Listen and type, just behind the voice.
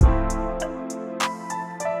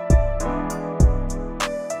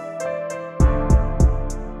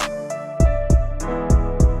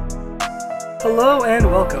Hello and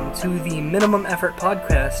welcome to the Minimum Effort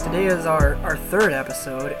Podcast. Today is our third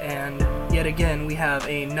episode, and yet again we have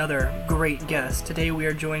another great guest. Today we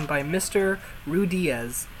are joined by Mr.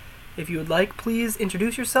 Rudiaz. If you would like, please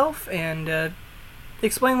introduce yourself and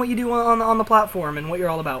explain what you do on the platform and what you're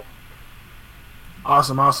all about.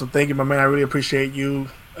 Awesome. Thank you, my man. I really appreciate you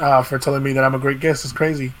for telling me that I'm a great guest. It's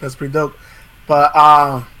crazy. That's pretty dope. But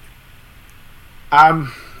I've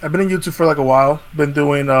been on YouTube for like a while. Been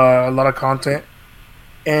doing a lot of content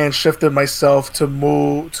and shifted myself to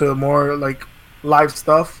move to more like live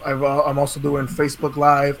stuff. I'm also doing Facebook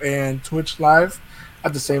Live and Twitch Live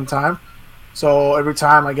at the same time. So every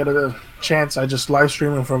time I get a chance, I just live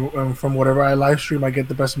stream, and from whatever I live stream, I get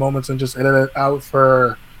the best moments and just edit it out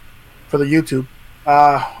for the YouTube.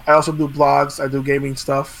 I also do blogs. I do gaming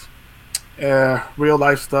stuff, real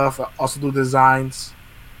life stuff. I also do designs,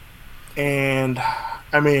 and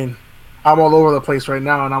I mean, I'm all over the place right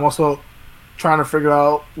now, and I'm also trying to figure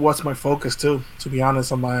out what's my focus too. To be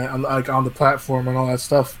honest, on the platform and all that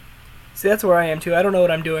stuff. See, that's where I am too. I don't know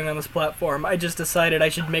what I'm doing on this platform. I just decided I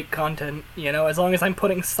should make content. As long as I'm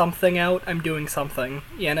putting something out, I'm doing something.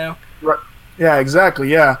 Right? Yeah,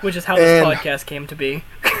 exactly. Yeah. Which is how this podcast came to be.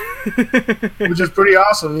 Which is pretty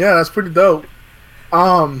awesome. Yeah, that's pretty dope.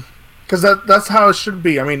 Because that's how it should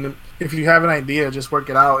be. I mean, if you have an idea, just work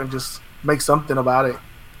it out and just make something about it.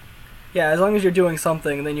 Yeah, as long as you're doing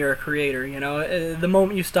something, then you're a creator, The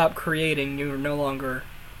moment you stop creating, you're no longer,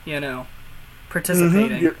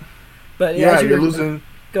 participating. Mm-hmm. But you're losing.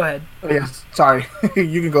 Go ahead. Yes, sorry.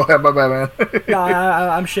 You can go ahead, my bad, man. No,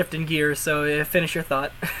 I'm shifting gears, so finish your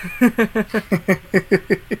thought.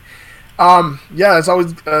 Yeah, it's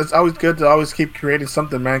always good to always keep creating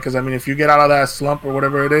something, man. Because I mean, if you get out of that slump or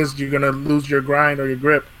whatever it is, you're gonna lose your grind or your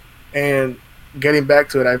grip, and getting back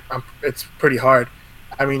to it, it's pretty hard.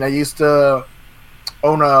 I mean, I used to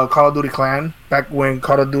own a Call of Duty clan back when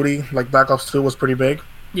Call of Duty, like Black Ops 2, was pretty big.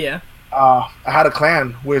 Yeah. I had a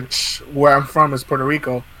clan, where I'm from is Puerto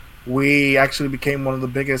Rico. We actually became one of the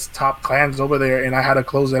biggest top clans over there, and I had to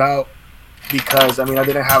close it out because, I mean, I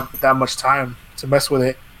didn't have that much time to mess with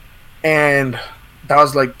it. And that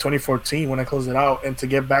was like 2014 when I closed it out, and to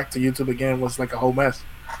get back to YouTube again was like a whole mess.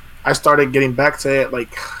 I started getting back to it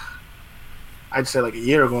like, I'd say like a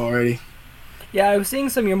year ago already. Yeah, I was seeing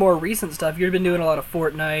some of your more recent stuff. You've been doing a lot of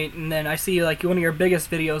Fortnite, and then I see like one of your biggest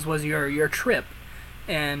videos was your trip.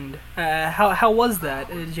 And how was that?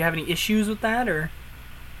 Did you have any issues with that, or?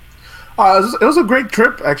 It was a great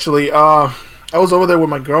trip, actually. I was over there with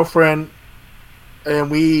my girlfriend, and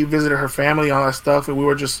we visited her family and all that stuff, and we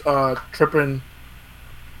were just tripping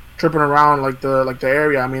around like the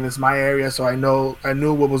area. I mean, it's my area, so I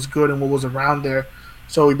knew what was good and what was around there.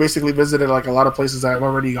 So we basically visited like a lot of places that I've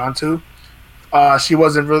already gone to. She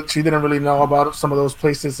didn't really know about some of those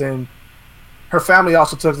places, and her family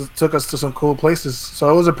also took us to some cool places. So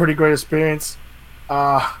it was a pretty great experience.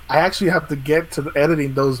 I actually have to get to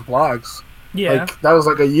editing those vlogs. Yeah. Like, that was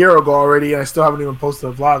like a year ago already, and I still haven't even posted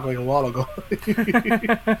a vlog like a while ago.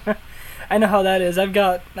 I know how that is. I've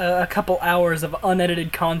got a couple hours of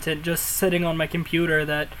unedited content just sitting on my computer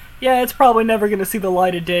that, it's probably never going to see the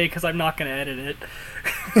light of day because I'm not going to edit it.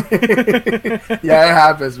 Yeah, it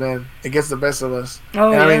happens, man. It gets the best of us.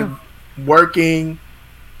 Oh, and, yeah. I mean, working,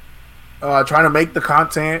 trying to make the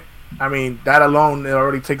content, I mean, that alone, it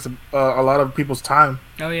already takes a lot of people's time.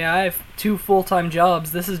 Oh, yeah, I have 2 full-time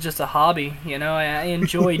jobs. This is just a hobby, I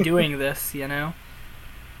enjoy doing this,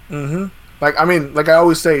 Mm-hmm. Like, I mean, like I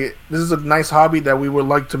always say, this is a nice hobby that we would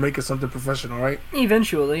like to make it something professional, right?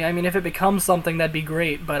 Eventually. I mean, if it becomes something, that'd be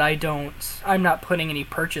great, but I'm not putting any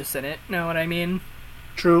purchase in it, know what I mean?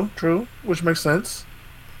 True, which makes sense.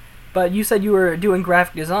 But you said you were doing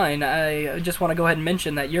graphic design. I just want to go ahead and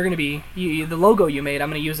mention that you're going to be, the logo you made, I'm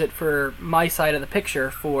going to use it for my side of the picture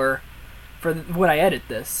for when I edit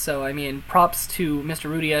this. So, I mean, props to Mr.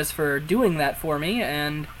 Rudiaz for doing that for me,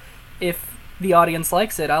 and if the audience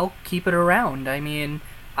likes it, I'll keep it around. I mean,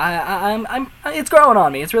 it's growing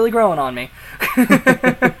on me. It's really growing on me.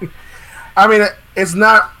 I mean, it's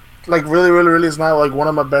not like really, it's not like one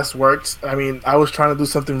of my best works. I mean, I was trying to do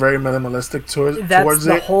something very minimalistic towards it. That's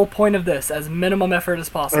the whole point of this, as minimum effort as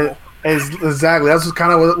possible. Exactly. That's just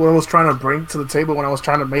kind of what I was trying to bring to the table when I was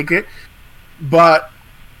trying to make it. But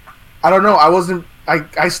I don't know.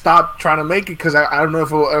 I stopped trying to make it because I don't know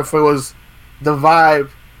if it was the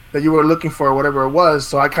vibe that you were looking for or whatever it was.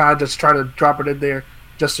 So I kind of just tried to drop it in there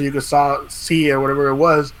just so you could see it or whatever it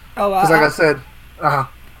was. Because like I said,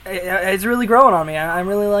 it's really growing on me. I'm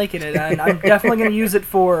really liking it, and I'm definitely going to use it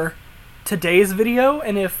for today's video.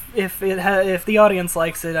 And if the audience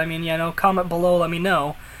likes it, I mean, comment below, let me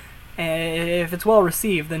know. And if it's well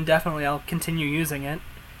received, then definitely I'll continue using it.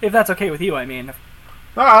 If that's okay with you, I mean.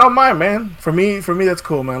 No, I don't mind, man. For me, that's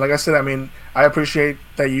cool, man. Like I said, I mean, I appreciate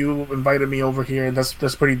that you invited me over here, and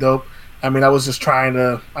that's pretty dope. I mean, I was just trying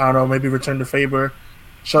to, I don't know, maybe return the favor,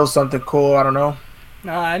 show something cool. I don't know.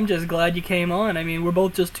 Nah, I'm just glad you came on. I mean, we're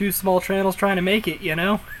both just two small channels trying to make it, you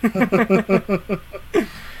know?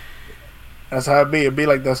 That's how it be. It be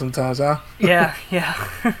like that sometimes, huh? Yeah,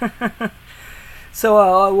 yeah.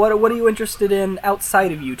 So, what are you interested in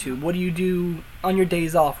outside of YouTube? What do you do on your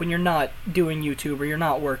days off when you're not doing YouTube or you're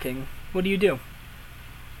not working? What do you do?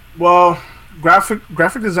 Well, graphic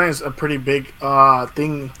design is a pretty big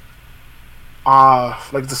thing.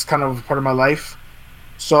 Like this kind of part of my life.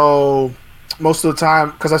 So most of the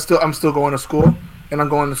time, because I'm still going to school, and I'm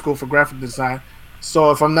going to school for graphic design.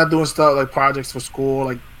 So if I'm not doing stuff like projects for school,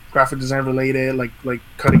 like graphic design related, like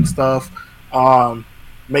cutting stuff, um,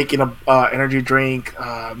 making a energy drink,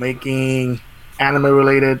 making anime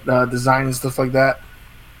related design and stuff like that.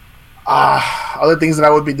 Other things that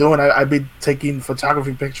I would be doing, I'd be taking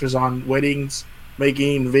photography pictures on weddings,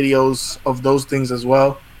 making videos of those things as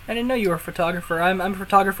well. I didn't know you were a photographer. I'm a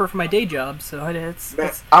photographer for my day job, so Man,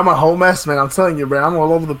 I'm a whole mess, man. I'm telling you, man. I'm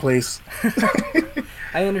all over the place.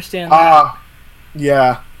 I understand that.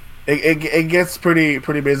 Yeah, it gets pretty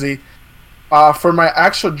busy. For my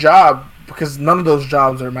actual job, because none of those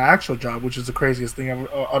jobs are my actual job, which is the craziest thing ever,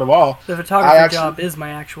 out of all. The photographer job is my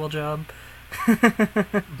actual job.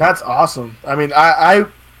 That's awesome. I mean, I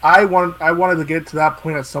wanted to get to that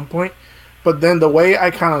point at some point, but then the way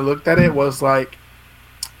I kind of looked at it was like,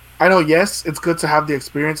 I know, yes, it's good to have the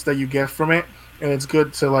experience that you get from it, and it's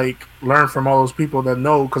good to like learn from all those people that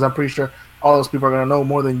know, because I'm pretty sure all those people are gonna know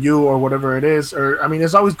more than you or whatever it is. Or I mean,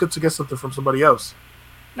 it's always good to get something from somebody else.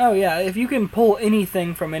 No, yeah, if you can pull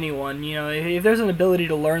anything from anyone, you know, if there's an ability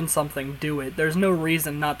to learn something, do it. There's no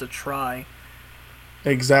reason not to try.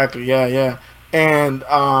 Exactly. Yeah, yeah. And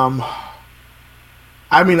I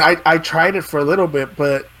mean, I tried it for a little bit,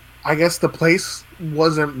 but I guess the place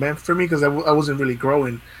wasn't meant for me because I wasn't really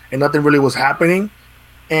growing and nothing really was happening,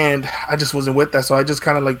 and I just wasn't with that. So I just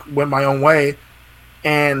kind of like went my own way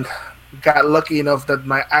and got lucky enough that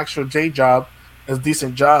my actual J job, a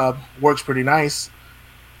decent job, works pretty nice,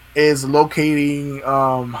 is locating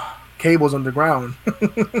cables underground,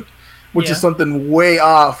 which is Yeah. something way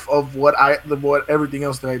off of what everything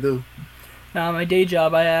else that I do. Now, my day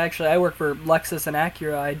job, I work for Lexus and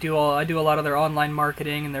Acura. I do a lot of their online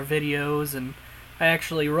marketing and their videos, and I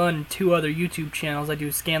actually run two other YouTube channels. I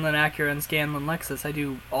do Scanlan Acura and Scanlan Lexus. I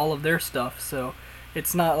do all of their stuff, so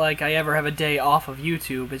it's not like I ever have a day off of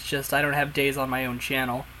YouTube. It's just I don't have days on my own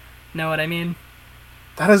channel. Know what I mean?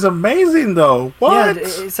 That is amazing, though. Yeah, What?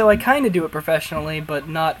 so I kind of do it professionally, but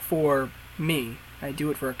not for me. I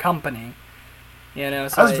do it for a company. You know,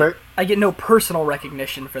 so That's very. I get no personal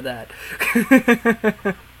recognition for that.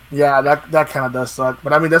 Yeah, that kind of does suck.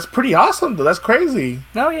 But I mean, that's pretty awesome, though. That's crazy.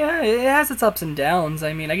 No, yeah, it has its ups and downs.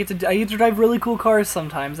 I mean, I get to drive really cool cars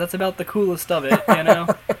sometimes. That's about the coolest of it, you know.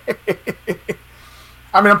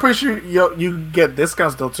 I mean, I'm pretty sure you get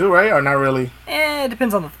discounts though too, right? Or not really? It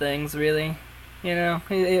depends on the things, really. You know,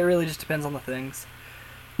 it really just depends on the things.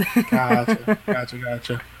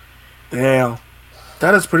 Gotcha. Damn,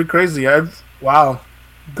 that is pretty crazy. Wow,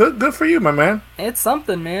 good for you, my man. It's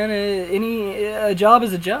something, man. Any a job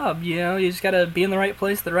is a job. You know, you just gotta be in the right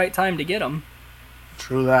place at the right time to get them.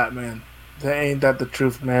 True that, man. That ain't that the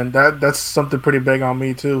truth, man. That's something pretty big on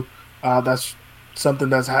me too. That's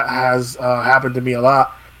something has happened to me a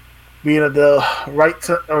lot. Being at the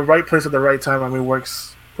right place at the right time, I mean,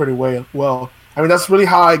 works pretty well. I mean, that's really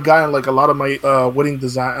how I got in like a lot of my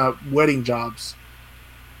wedding jobs.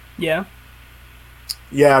 Yeah.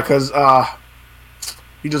 Yeah, because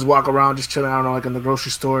you just walk around, just chilling, I don't know, like in the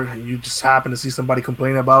grocery store, and you just happen to see somebody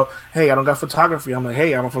complaining about, hey, I don't got photography. I'm like,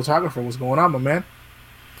 hey, I'm a photographer. What's going on, my man?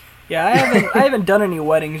 Yeah, I haven't done any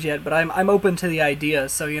weddings yet, but I'm open to the idea.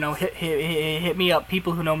 So you know, hit me up,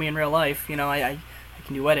 people who know me in real life. You know, I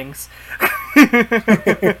can do weddings.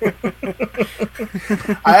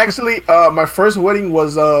 I actually, my first wedding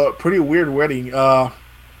was a pretty weird wedding. I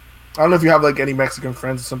don't know if you have like any Mexican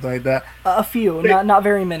friends or something like that. A few, not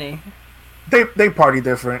very many. They party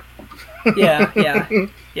different. Yeah.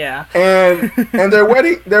 And their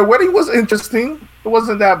wedding was interesting. It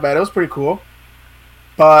wasn't that bad. It was pretty cool,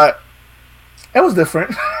 but it was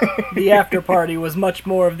different. The after party was much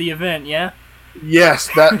more of the event. Yeah. Yes,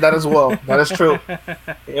 that as well. That is true.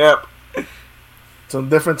 Yep. Some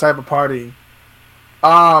different type of party.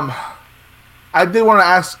 I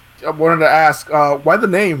wanted to ask, why the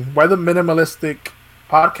name? Why the minimalistic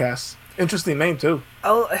podcast? Interesting name too.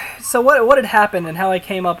 Oh, so what had happened and how I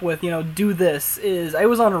came up with do this is I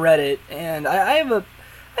was on Reddit and I have a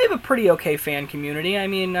pretty okay fan community. I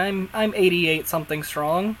mean I'm 88 something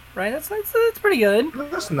strong, right? That's pretty good.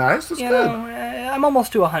 That's nice. That's You good. know, I'm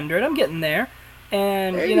almost to 100. I'm getting there.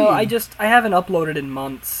 And Hey, I haven't uploaded in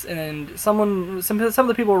months, and some of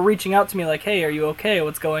the people were reaching out to me like, "Hey, are you okay?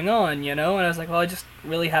 What's going on?" And I was like, "Well, I just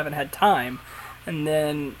really haven't had time." And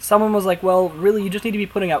then someone was like, "Well, really, you just need to be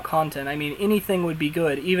putting out content. I mean, anything would be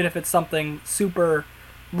good, even if it's something super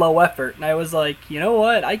low effort." And I was like, "You know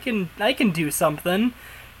what? I can do something."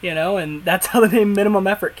 And that's how the name Minimum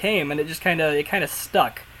Effort came, and it kind of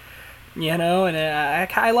stuck. And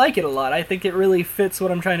I like it a lot. I think it really fits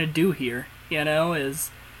what I'm trying to do here.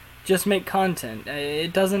 Is just make content.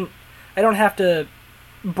 It doesn't. I don't have to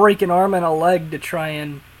break an arm and a leg to try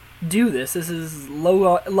and do this. This is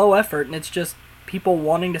low effort, and it's just people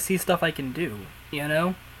wanting to see stuff I can do.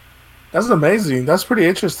 that's amazing. That's pretty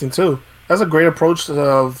interesting too. That's a great approach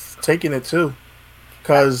of taking it too.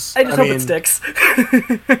 Cause I just hope it sticks.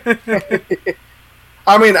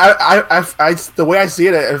 I mean, the way I see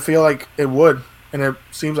it, I feel like it would, and it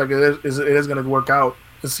seems like it is going to work out.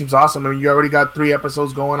 It seems awesome. I mean, you already got 3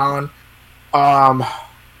 episodes going on. Um,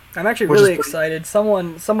 I'm actually which is really pretty, excited.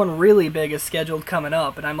 Someone really big is scheduled coming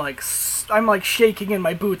up, and I'm like shaking in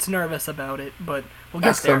my boots, nervous about it. But we'll get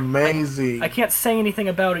that's there. amazing. I can't say anything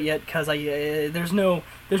about it yet because there's no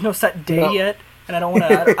set day No. yet, and I don't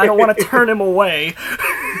want to turn him away.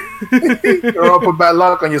 You're up with bad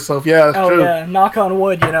luck on yourself. Yeah, that's Oh true. yeah, knock on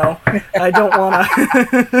wood. I don't want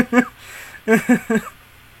to.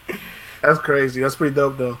 That's crazy. That's pretty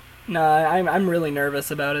dope, though. Nah, I'm really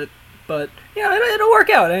nervous about it, but it'll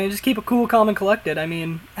work out. I mean, just keep it cool, calm, and collected. I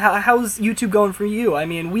mean, how's YouTube going for you? I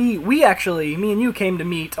mean, we actually, me and you came to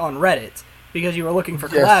meet on Reddit because you were looking for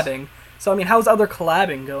Yes. collabing. So I mean, how's other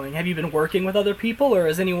collabing going? Have you been working with other people, or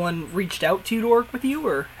has anyone reached out to you to work with you,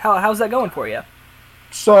 or how's that going for you?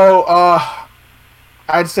 So,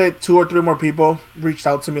 I'd say 2 or 3 more people reached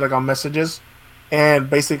out to me like on messages, and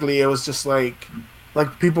basically it was just like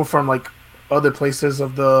people from like other places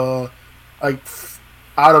of the like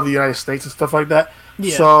out of the United States and stuff like that.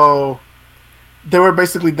 Yeah. So they were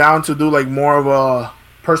basically down to do like more of a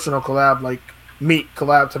personal collab, like meet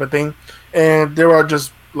collab type of thing, and they were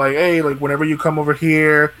just like, hey, like whenever you come over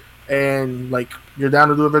here and like you're down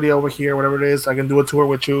to do a video over here, whatever it is, I can do a tour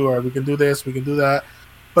with you, or we can do this, we can do that.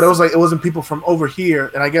 But it was like it wasn't people from over here,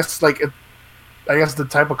 and I guess I guess the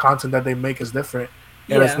type of content that they make is different,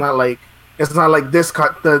 and Yeah. it's not like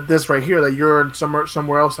this right here that you're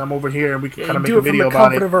somewhere else. I'm over here, and we can Yeah, kind you of make do a it from the video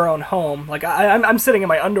about comfort it. of our own home. Like I'm sitting in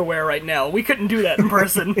my underwear right now. We couldn't do that in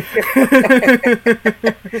person.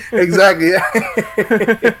 Exactly.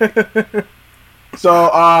 So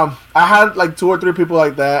I had like 2 or 3 people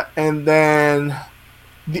like that, and then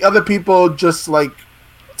the other people just like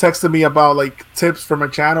texted me about like tips for my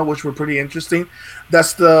channel, which were pretty interesting.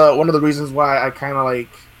 That's the one of the reasons why I kind of like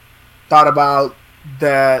thought about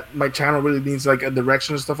that my channel really needs like a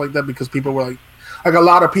direction and stuff like that, because people were like a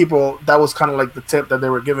lot of people, that was kind of like the tip that they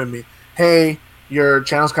were giving me. Hey, your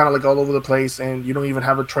channel's kind of like all over the place, and you don't even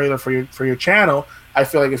have a trailer for your channel. I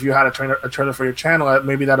feel like if you had a trailer for your channel,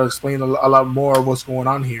 maybe that'll explain a lot more of what's going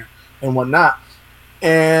on here and whatnot.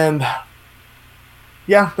 And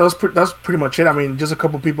yeah, that's pretty much it. I mean, just a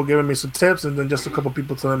couple people giving me some tips, and then just a couple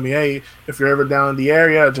people telling me, "Hey, if you're ever down in the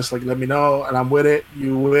area, just like let me know, and I'm with it.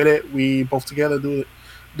 You with it? We both together do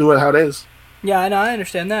it how it is." Yeah, I know, I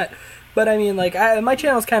understand that. But I mean, like, my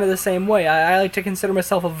channel's kind of the same way. I like to consider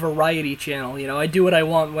myself a variety channel. I do what I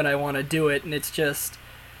want when I want to do it, and it's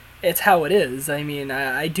how it is. I mean,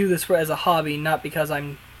 I do this as a hobby, not because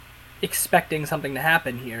I'm expecting something to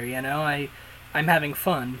happen here. I'm having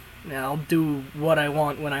fun. I'll do what I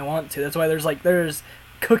want when I want to. That's why there's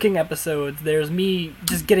cooking episodes. There's me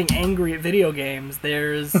just getting angry at video games.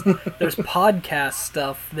 There's podcast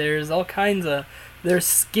stuff. There's all kinds of there's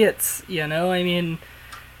skits. I mean,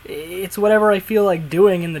 it's whatever I feel like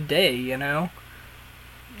doing in the day.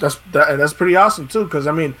 That's pretty awesome too, because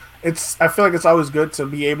I mean, I feel like it's always good to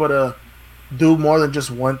be able to do more than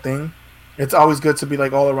just one thing. It's always good to be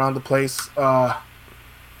like all around the place.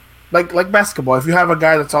 Like basketball. If you have a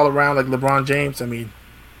guy that's all around like LeBron James, I mean,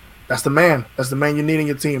 that's the man. That's the man you need in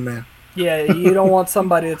your team, man. Yeah, you don't want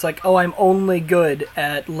somebody that's like, oh, I'm only good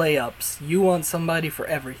at layups. You want somebody for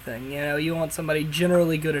everything. You want somebody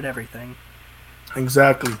generally good at everything.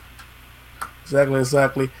 Exactly.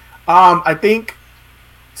 Exactly. I think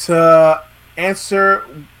to answer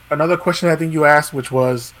another question I think you asked, which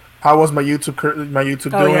was How was my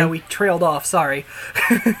YouTube Oh yeah, doing? we trailed off. Sorry.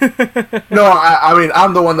 No, I mean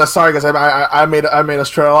I'm the one that's sorry because I made us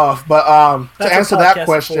trail off. But to That's what answer that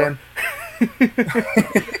podcasts are for. question,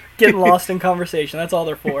 Getting lost in conversation. That's all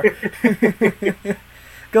they're for.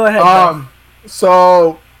 Go ahead though. um,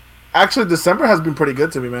 so actually December has been pretty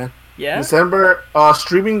good to me, man. Yeah, December,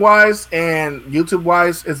 streaming wise and YouTube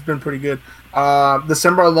wise, it's been pretty good.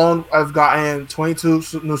 December alone, I've gotten 22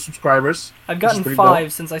 new subscribers, I've which is gotten pretty dope.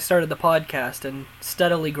 5 since I started the podcast and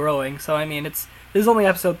steadily growing. So I mean, this is only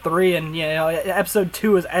episode 3, and episode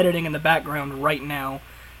 2 is editing in the background right now.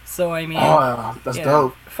 So I mean, Oh, that's yeah,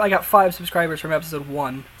 dope. I got 5 subscribers from episode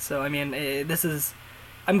 1. So I mean, this is.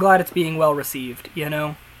 I'm glad it's being well received. You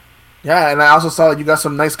know. Yeah, and I also saw that you got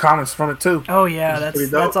some nice comments from it too, Oh yeah, which is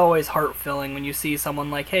pretty that's dope. always heart filling when you see someone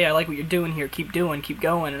like, hey, I like what you're doing here. Keep doing, keep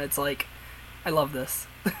going, and it's like, I love this.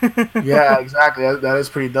 Yeah, exactly. That is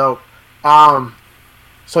pretty dope. Um,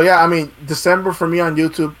 so yeah, I mean, December for me on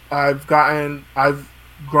YouTube, I've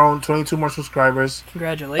grown 22 more subscribers. Uh,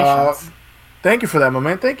 Congratulations. Thank you for that, my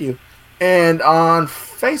man. Thank you. And on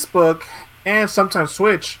Facebook and sometimes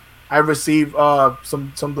Twitch, I've received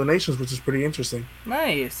some donations, which is pretty interesting.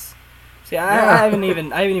 Nice. See, I Yeah, haven't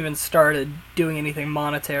even started doing anything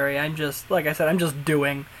monetary. I'm just like I said, I'm just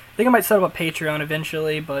doing. I think I might set up a Patreon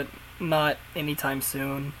eventually, but not anytime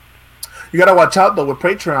soon. you gotta watch out though with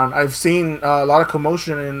Patreon. I've seen a lot of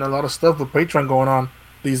commotion and a lot of stuff with Patreon going on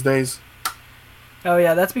these days. Oh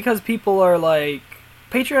yeah, that's because people are like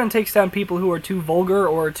Patreon takes down people who are too vulgar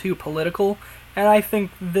or too political, and I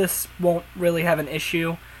think this won't really have an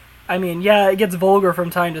issue. I mean, yeah, it gets vulgar from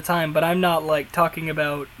time to time, but I'm not like talking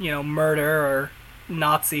about, murder or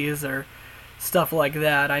Nazis or stuff like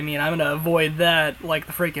that. I mean, I'm gonna avoid that like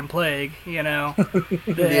the freaking plague, you know. I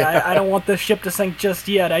Yeah, don't want this ship to sink just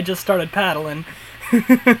yet. I just started paddling.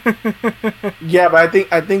 yeah, but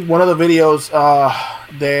I think one of the videos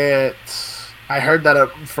that I heard that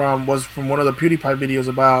from was from one of the PewDiePie videos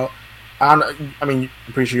about. I mean,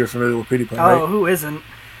 I'm pretty sure you're familiar with PewDiePie, right? Oh, who isn't?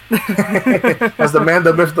 That's the man,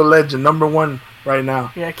 the myth, the legend, number one right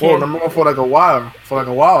now. Yeah, Whoa, can't. number one for like a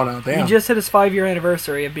while now. He Damn. just hit his 5 year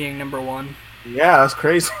anniversary of being number one. Yeah, that's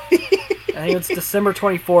crazy. I think it's December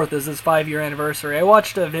 24th is his 5 year anniversary. I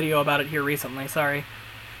watched a video about it here recently. Sorry.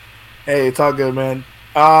 Hey, it's all good, man.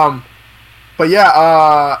 But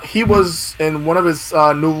yeah, he was in one of his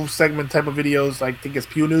new segment type of videos. I think it's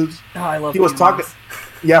Pew News. Oh, I love He was Pew talking. News.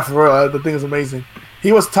 Yeah, for real, the thing is amazing.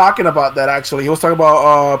 He was talking about that actually. He was talking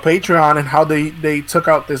about Patreon and how they took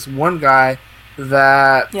out this one guy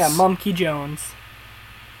that Yeah, Mumkey Jones.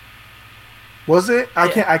 was it.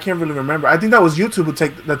 Yeah. I can't really remember. I think that was YouTube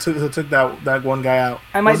who took that one guy out.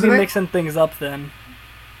 I might Wasn't be it? mixing things up then.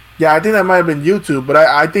 Yeah, I think that might have been YouTube, but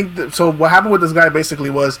I think that, so. What happened with this guy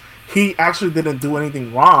basically was he actually didn't do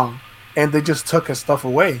anything wrong, and they just took his stuff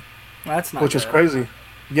away, That's not which good. is crazy.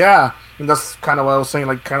 Yeah, and that's kind of what I was saying.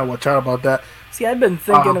 Like, kind of watch out about that. See, I've been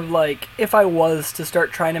thinking Um, of like if I was to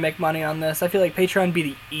start trying to make money on this, I feel like Patreon would be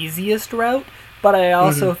the easiest route, but I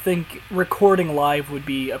also think recording live would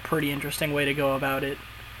be a pretty interesting way to go about it.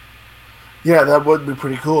 Yeah, that would be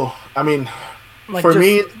pretty cool. I mean, Like for just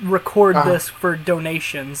me, record uh, this for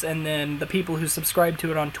donations, and then the people who subscribe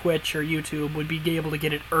to it on Twitch or YouTube would be able to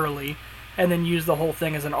get it early, and then use the whole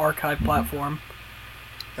thing as an archive platform.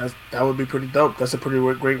 that would be pretty dope. That's a pretty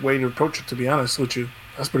great way to approach it. To be honest with you,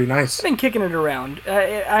 that's pretty nice. I've been kicking it around. I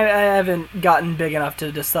haven't gotten big enough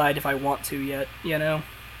to decide if I want to yet, you know?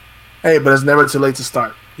 Hey, but it's never too late to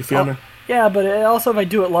start. You feel Oh, me? yeah, but also if I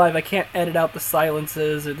do it live, I can't edit out the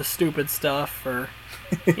silences or the stupid stuff, or,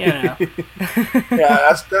 you know. Yeah,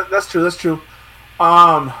 that's true. That's true.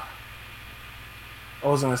 Um, I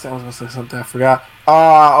was gonna say something. I forgot.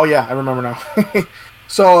 Oh yeah, I remember now.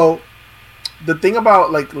 So the thing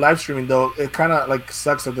about like live streaming though, it kind of like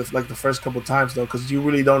sucks at the first couple times though, because you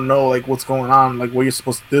really don't know like what's going on, like what you're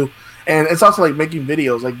supposed to do, and it's also like making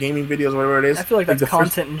videos, like gaming videos, whatever it is. I feel like that's the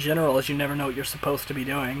first, content in general, is you never know what you're supposed to be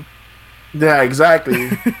doing. yeah, exactly.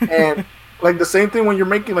 And like the same thing when you're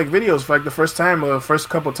making like videos for like the first time or the first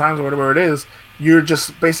couple times or whatever it is, you're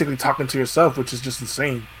just basically talking to yourself, which is just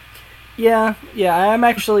insane. Yeah, I'm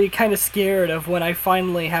actually kind of scared of when I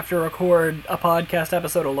finally have to record a podcast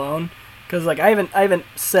episode alone, because like I haven't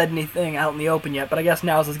said anything out in the open yet, but I guess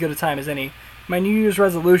now's as good a time as any. My New Year's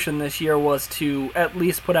resolution this year was to at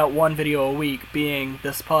least put out one video a week, being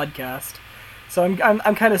this podcast. So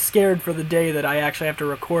I'm kind of scared for the day that I actually have to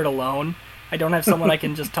record alone. I don't have someone I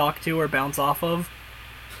can just talk to or bounce off of.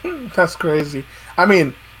 That's crazy. I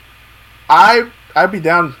mean, I'd be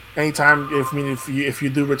down anytime if you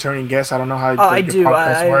do returning guests, I don't know how I like your do.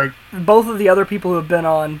 podcast work. Both of the other people who have been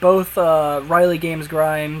on, both Riley Games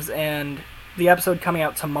Grimes and the episode coming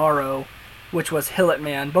out tomorrow, which was Hillet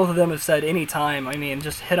Man, both of them have said anytime. I mean,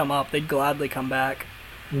 just hit them up; they'd gladly come back.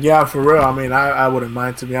 Yeah, for real. I mean, I wouldn't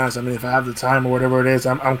mind, to be honest. I mean, if I have the time or whatever it is,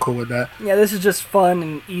 I'm cool with that. Yeah, this is just fun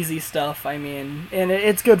and easy stuff. I mean, and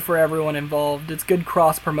it's good for everyone involved. It's good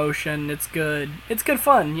cross promotion. It's good. It's good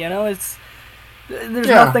fun. You know, there's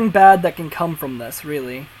nothing bad that can come from this,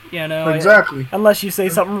 really. You know, exactly. Unless you say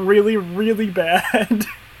something really, really bad.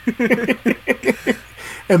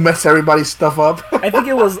 And mess everybody's stuff up. I think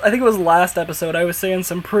it was last episode. I was saying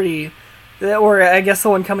some pretty. Or I guess the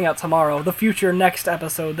one coming out tomorrow, the future next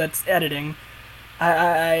episode that's editing.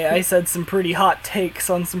 I said some pretty hot takes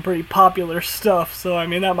on some pretty popular stuff, so I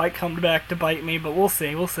mean that might come back to bite me, but we'll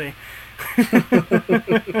see.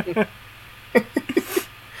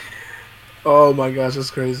 Oh my gosh, that's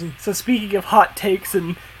crazy. So speaking of hot takes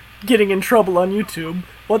and getting in trouble on YouTube,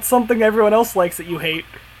 what's something everyone else likes that you hate?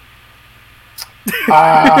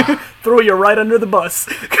 Throw you right under the bus.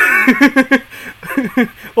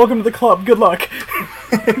 Welcome to the club. Good luck.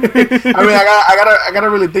 I mean, I gotta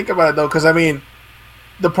really think about it though, because I mean,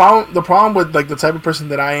 the problem with like the type of person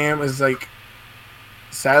that I am is like,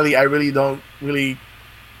 sadly, I really don't really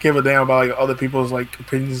give a damn about like other people's like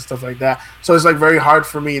opinions and stuff like that. So it's like very hard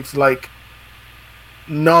for me to like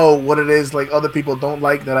know what it is like other people don't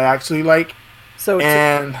like that I actually like. So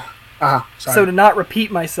sorry. To not repeat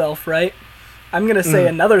myself, right? I'm gonna say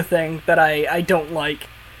another thing that I don't like,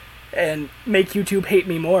 and make YouTube hate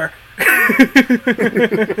me more.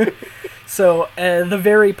 So, the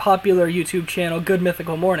very popular YouTube channel, Good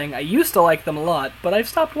Mythical Morning, I used to like them a lot, but I've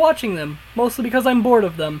stopped watching them, mostly because I'm bored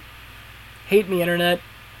of them. Hate me, Internet.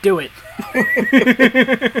 Do it.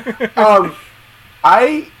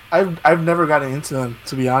 I've never gotten into them,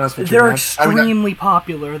 to be honest with you. They're extremely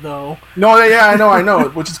popular, though. No, yeah, I know,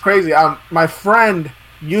 which is crazy. My friend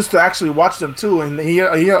used to actually watch them too, and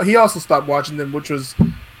he also stopped watching them, which was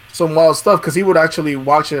some wild stuff because he would actually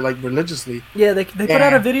watch it like religiously. Yeah, they put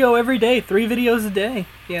out a video every day, 3 videos a day.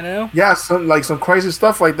 You know. Yeah, some crazy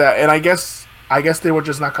stuff like that, and I guess they were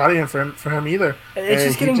just not cutting it for him either. It's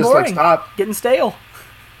just getting boring, like, stopped. Getting stale.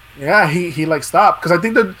 Yeah, he like stopped because I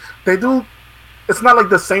think that they do. It's not like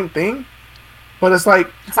the same thing, but it's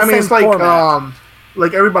like it's like format.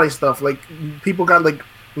 Like everybody's stuff. Like people got like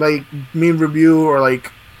meme review or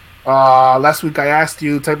like last week I asked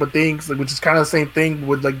you type of things, like, which is kind of the same thing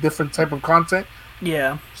with like different type of content.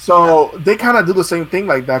 Yeah. So they kind of do the same thing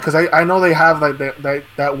like that because I know they have like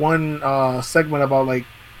that one segment about like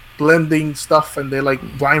blending stuff and they like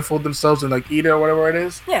blindfold themselves and like eat it or whatever it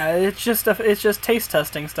is. Yeah, it's just taste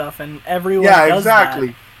testing stuff and everyone does exactly.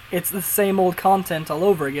 That. It's the same old content all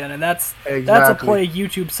over again, and that's a play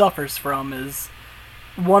YouTube suffers from. Is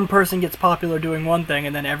one person gets popular doing one thing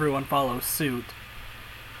and then everyone follows suit.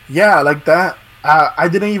 Yeah, like that. I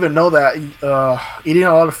didn't even know that eating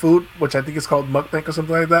a lot of food, which I think is called mukbang or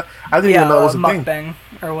something like that. I didn't even know it was a thing. Mukbang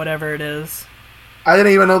or whatever it is. I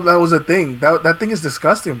didn't even know that was a thing. That thing is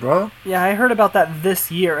disgusting, bro. Yeah, I heard about that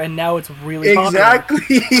this year, and now it's really popular.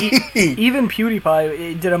 Exactly. Even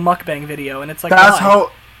PewDiePie did a mukbang video, and it's like, that's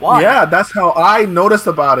why? Yeah, that's how I noticed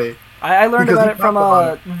about it. I learned about it from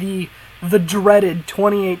the dreaded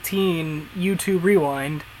 2018 YouTube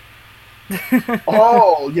Rewind.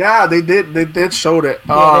 Oh yeah, they did show it.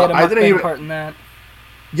 Yeah, they had a mukbang part in that.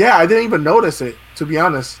 Yeah, I didn't even notice it, to be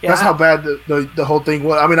honest. Yeah, that's how bad the whole thing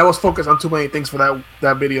was. I mean, I was focused on too many things for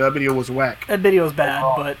that video. That video was whack. That video was bad,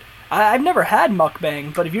 but I've never had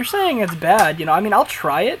mukbang. But if you're saying it's bad, you know, I mean, I'll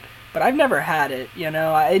try it, but I've never had it. You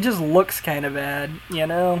know, it just looks kind of bad. You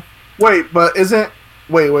know. Wait, but isn't?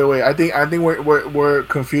 Wait. I think we're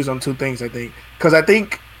confused on two things. I think because I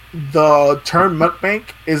think the term mukbang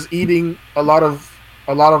is eating a lot of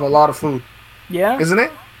food. Yeah. Isn't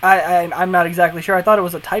it? I'm not exactly sure. I thought it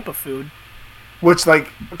was a type of food. Which, like,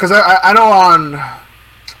 because I know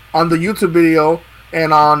on the YouTube video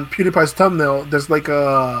and on PewDiePie's thumbnail, there's like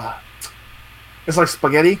it's like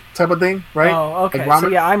spaghetti type of thing, right? Oh, okay. Like so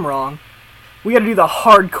yeah, I'm wrong. We got to do the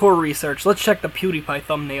hardcore research. Let's check the PewDiePie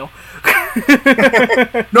thumbnail.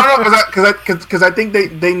 No, because I think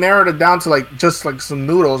they narrowed it down to like just like some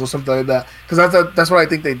noodles or something like that. Because that's what I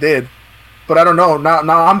think they did. But I don't know. Now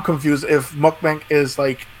I'm confused if mukbang is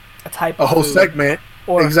like a type of whole food, segment,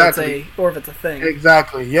 or exactly, if it's a thing.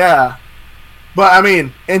 Exactly. Yeah. But I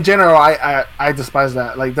mean, in general, I despise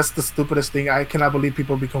that. Like that's the stupidest thing. I cannot believe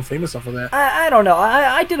people become famous off of that. I don't know.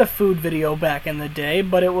 I did a food video back in the day,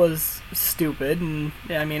 but it was stupid, and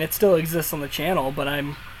I mean, it still exists on the channel. But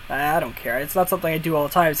I'm I don't care. It's not something I do all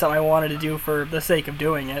the time. It's something I wanted to do for the sake of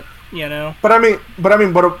doing it. You know. But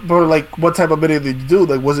like, what type of video did you do?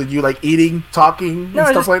 Like, was it you like eating, talking, and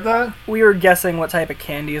stuff like that? We were guessing what type of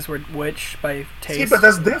candies were which by taste. See, but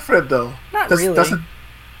that's different though. Not really.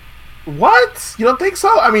 What? You don't think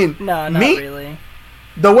so? I mean, no, not really.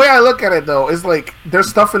 The way I look at it though is like they're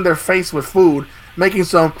stuffing their face with food, making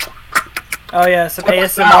some. Oh yeah, some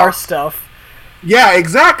ASMR stuff. Yeah,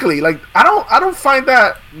 exactly. Like I don't find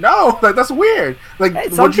that. No, like that's weird. Like hey,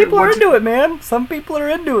 some people are into it, man. Some people are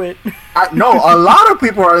into it. No, a lot of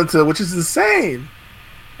people are into it, which is insane.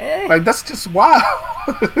 Hey. Like that's just wild.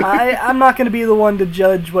 I'm not going to be the one to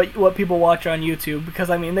judge what people watch on YouTube because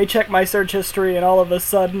I mean they check my search history and all of a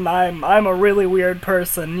sudden I'm a really weird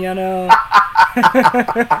person, you know.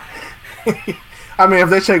 I mean, if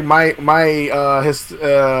they check my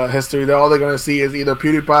history, all they're gonna see is either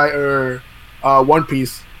PewDiePie or One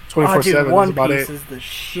Piece 24/7. One Piece is the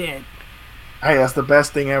shit. Hey, that's the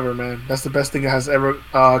best thing ever, man. That's the best thing that has ever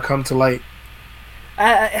come to light.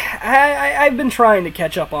 I've been trying to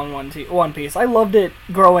catch up on One Piece. I loved it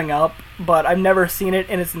growing up, but I've never seen it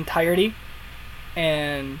in its entirety,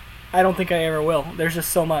 and I don't think I ever will. There's just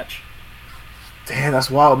so much. Damn, that's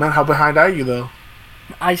wild, man. How behind are you, though?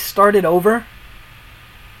 I started over.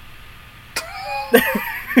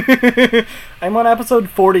 I'm on episode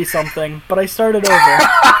 40-something, but I started over.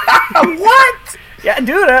 What? Yeah,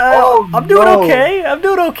 dude, I'm doing okay. I'm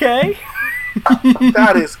doing okay.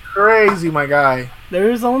 That is crazy, my guy.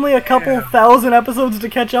 There's only a couple thousand episodes to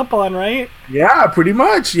catch up on, right? Yeah, pretty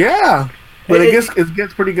much, yeah. But it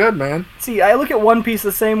gets pretty good, man. See, I look at One Piece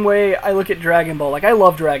the same way I look at Dragon Ball. Like, I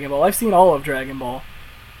love Dragon Ball. I've seen all of Dragon Ball.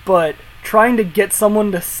 But trying to get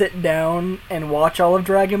someone to sit down and watch all of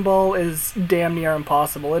Dragon Ball is damn near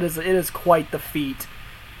impossible. It is quite the feat,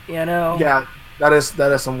 you know? Yeah, that is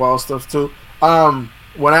some wild stuff, too.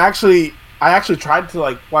 When I actually tried to,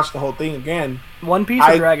 like, watch the whole thing again. One Piece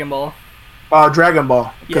or Dragon Ball? Dragon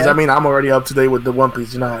Ball. Because, yeah. I mean, I'm already up to date with the One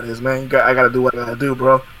Piece. You know how it is, man. I gotta do what I gotta do,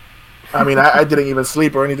 bro. I mean, I didn't even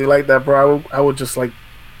sleep or anything like that, bro. I would just, like...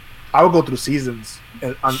 I would go through seasons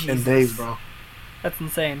in days, bro. That's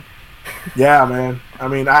insane. Yeah, man. I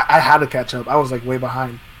mean, I had to catch up. I was, like, way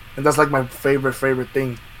behind. And that's, like, my favorite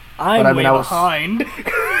thing. I'm way behind.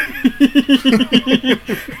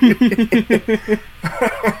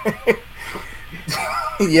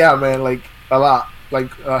 Yeah, man, like a lot,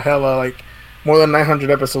 like hella, like more than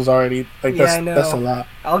 900 episodes already. Like that's a lot.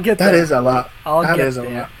 I'll get there. That is a lot. That is a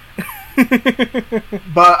lot.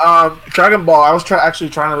 But Dragon Ball, I was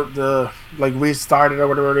actually trying to like restart it or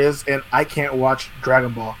whatever it is, and I can't watch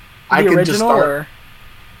Dragon Ball. I can just start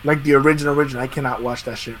like the original. I cannot watch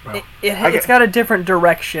that shit, bro. It's got a different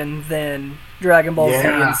direction than Dragon Ball Z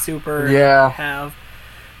and Super have.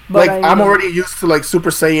 But like I'm already used to like Super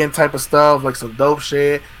Saiyan type of stuff, like some dope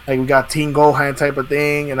shit. Like we got Teen Gohan type of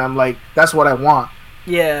thing, and I'm like, that's what I want.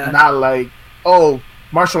 Yeah. Not like, oh,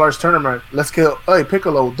 martial arts tournament. Let's kill. Hey,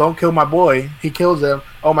 Piccolo, don't kill my boy. He kills him.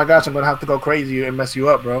 Oh my gosh, I'm gonna have to go crazy and mess you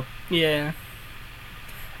up, bro. Yeah.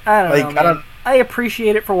 I don't know. I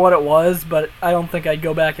appreciate it for what it was, but I don't think I'd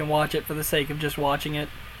go back and watch it for the sake of just watching it.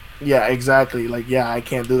 Yeah, exactly. Like, yeah, I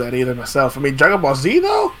can't do that either myself. I mean, Dragon Ball Z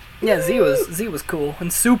though. Yeah, Z was cool,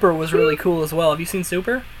 and Super was really cool as well. Have you seen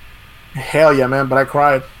Super? Hell yeah, man! But I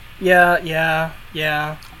cried. Yeah.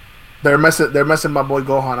 They're messing my boy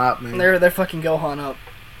Gohan up, man. They're fucking Gohan up.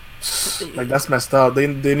 Like that's messed up. They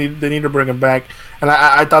need to bring him back, and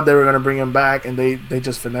I thought they were gonna bring him back, and they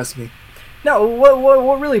just finessed me. No,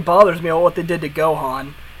 what really bothers me about what they did to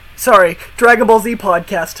Gohan. Sorry, Dragon Ball Z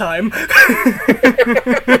podcast time.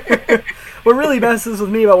 What really messes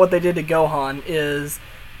with me about what they did to Gohan is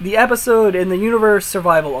the episode in the Universe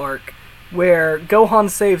Survival arc where Gohan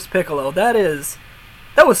saves Piccolo. That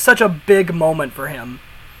was such a big moment for him.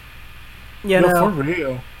 You know, for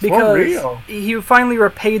real. Because he finally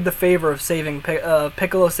repaid the favor of saving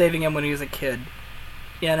Piccolo, saving him when he was a kid.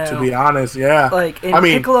 You know, to be honest, yeah. Like,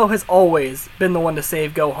 Piccolo has always been the one to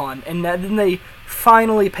save Gohan, and then they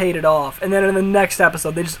finally paid it off. And then in the next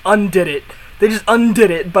episode, they just undid it. They just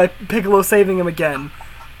undid it by Piccolo saving him again.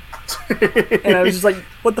 And I was just like,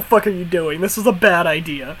 what the fuck are you doing? This is a bad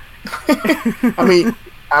idea. I mean,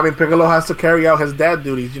 Piccolo has to carry out his dad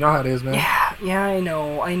duties. You know how it is, man. Yeah, I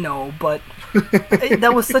know, but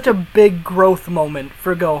that was such a big growth moment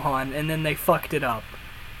for Gohan, and then they fucked it up.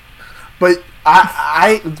 But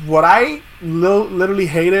what I literally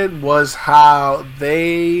hated was how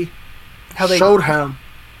they showed him,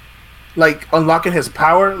 like, unlocking his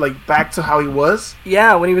power, like, back to how he was.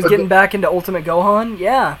 Yeah, when he was getting back into Ultimate Gohan,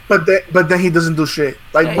 yeah. But then he doesn't do shit.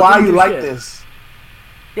 Like, why are you like this?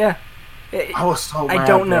 Yeah. I was so I mad,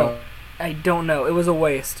 don't know. bro. I don't know. It was a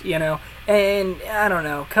waste, you know. And I don't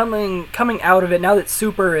know. Coming out of it now that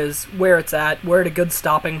Super is where it's at, we're at a good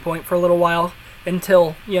stopping point for a little while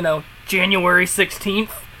until January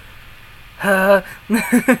 16th.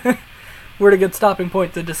 We're at a good stopping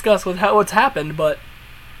point to discuss what's happened, but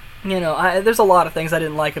there's a lot of things I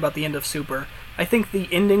didn't like about the end of Super. I think the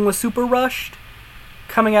ending was super rushed.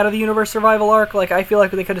 Coming out of the Universe Survival arc, like I feel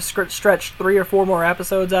like they could have stretched 3 or 4 more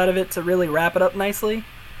episodes out of it to really wrap it up nicely.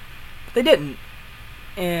 They didn't,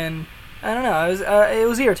 and I don't know. It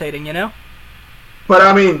was irritating, But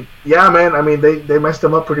I mean, yeah, man. I mean, they messed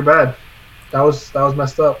him up pretty bad. That was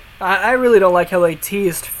messed up. I really don't like how they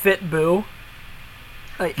teased Fit Boo.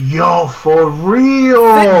 Like, Yo, for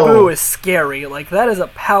real. Fit Boo is scary. Like that is a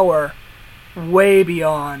power way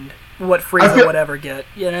beyond what Frieza would ever get.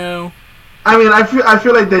 I mean, I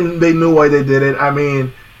feel like they knew why they did it. I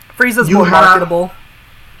mean, Frieza's more marketable.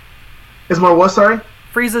 Is more what? Sorry.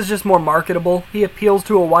 Frieza's just more marketable. He appeals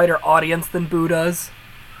to a wider audience than Boo does.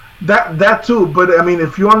 That too, but I mean,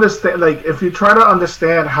 if you understand, like, if you try to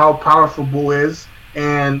understand how powerful Boo is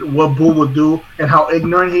and what Boo would do and how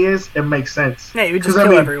ignorant he is, it makes sense. Yeah, he would just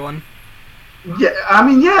kill everyone. Yeah, I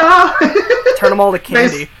mean, yeah. Turn them all to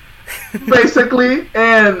candy. Basically,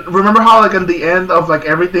 and remember how, like, in the end of, like,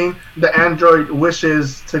 everything, the android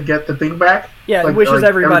wishes to get the thing back? Yeah, like, it wishes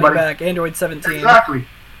everybody back. Android 17. Exactly.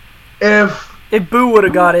 If Boo would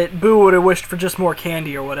have got it, Boo would have wished for just more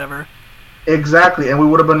candy or whatever. Exactly, and we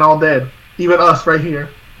would have been all dead. Even us right here.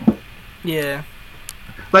 Yeah.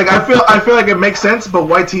 Like, I feel like it makes sense, but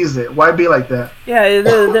why tease it? Why be like that? Yeah,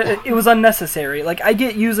 it was unnecessary. Like, I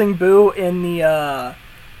get using Boo in the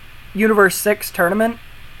Universe 6 tournament.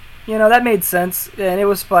 That made sense, and it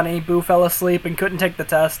was funny. Boo fell asleep and couldn't take the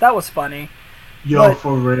test. That was funny. Yo, but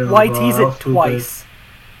for real, why bro, tease it twice?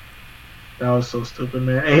 That was so stupid,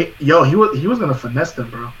 man. Hey, yo, he was gonna finesse them,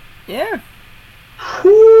 bro. Yeah.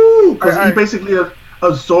 Because he basically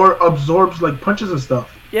absorbs like punches and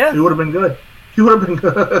stuff. Yeah. He would have been good. He would have been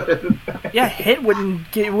good. Yeah, Hit wouldn't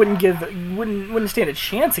stand a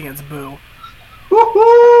chance against Boo.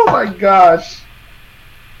 Oh my gosh.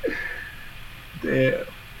 Damn.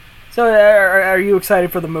 So, are you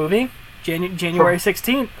excited for the movie? January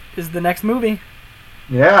 16th is the next movie.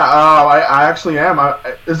 Yeah, I actually am.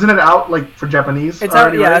 Isn't it out like for Japanese? It's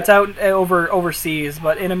out. Yeah, right? It's out overseas,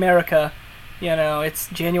 but in America, it's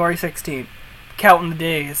January 16th. Counting the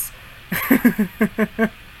days.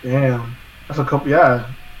 Damn, that's a couple. Yeah,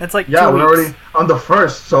 that's like 2 we're weeks. already on the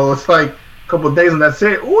 1st, so it's like a couple of days and that's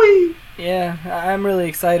it. Whee! Yeah, I'm really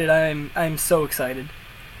excited. I'm so excited.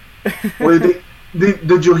 What do you think?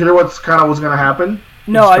 Did you hear what's gonna happen?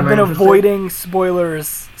 No, I've been avoiding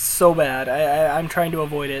spoilers so bad. I'm trying to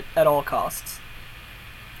avoid it at all costs.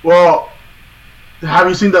 Well, have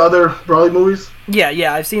you seen the other Broly movies?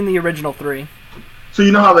 Yeah, I've seen the original 3. So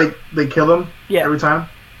you know how they kill him every time.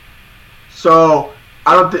 So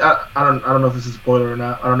I don't know if this is a spoiler or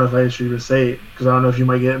not. I don't know if I should even say it because I don't know if you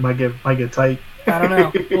might get tight. I don't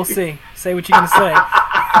know. We'll see. Say what you're gonna say.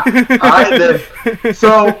 Alright then.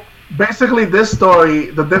 So basically, this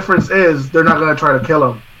story, the difference is they're not gonna try to kill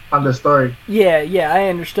him on this story. Yeah, I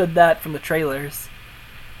understood that from the trailers.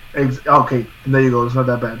 Okay, there you go. It's not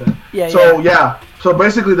that bad then. Yeah. So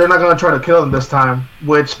basically, they're not gonna try to kill him this time,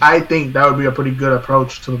 which I think that would be a pretty good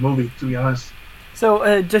approach to the movie, to be honest.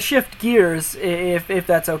 So to shift gears, if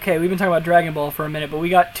that's okay, we've been talking about Dragon Ball for a minute, but we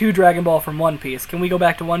got 2 Dragon Ball from One Piece. Can we go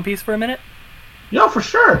back to One Piece for a minute? Yeah, for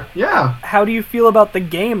sure. Yeah. How do you feel about the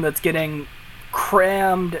game that's getting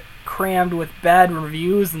crammed with bad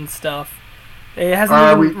reviews and stuff? It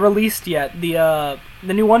hasn't even released yet. The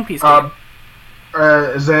new One Piece game.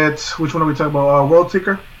 Is it, which one are we talking about? World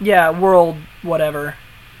Seeker? Yeah, World whatever.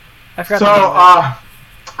 I forgot. So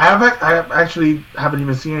I actually haven't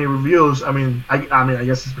even seen any reviews. I mean, I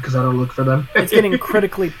guess it's because I don't look for them. It's getting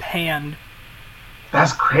critically panned.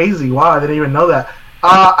 That's crazy. Wow, I didn't even know that.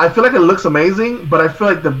 I feel like it looks amazing, but I feel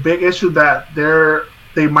like the big issue that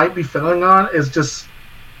they might be failing on is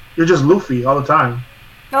you're just Luffy all the time.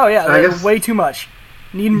 Oh yeah, way too much.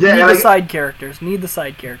 Need the side characters. Need the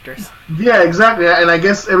side characters. Yeah, exactly. And I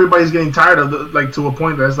guess everybody's getting tired of to a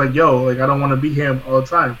point that it's like, yo, like I don't want to be him all the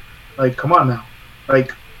time. Like, come on now.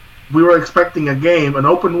 Like, we were expecting a game, an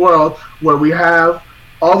open world where we have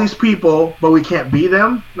all these people, but we can't be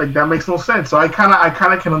them. Like, that makes no sense. So I kind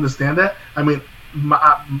of can understand that. I mean,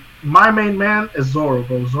 my main man is Zoro,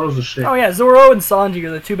 bro. Zoro's a shit. Oh yeah, Zoro and Sanji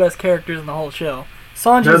are the 2 best characters in the whole show.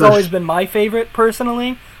 Sanji's always been my favorite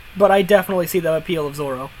personally, but I definitely see the appeal of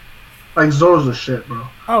Zoro. Like, Zoro's a shit, bro.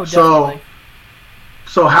 Oh, definitely.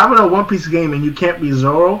 So having a One Piece game and you can't be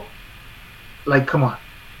Zoro, like, come on.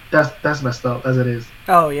 That's messed up as it is.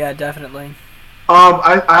 Oh yeah, definitely.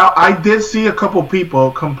 I did see a couple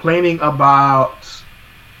people complaining about.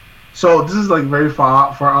 So this is like very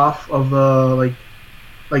far off of the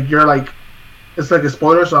like you're like it's like a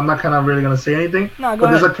spoiler, so I'm not kind of really gonna say anything. No, go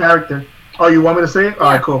But there's ahead. a character. Oh, you want me to say it? All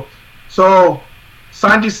right, Yeah. cool. So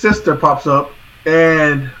Sanji's sister pops up,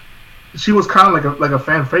 and she was kind of like a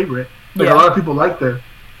fan favorite. Like a Yeah. lot of people liked her,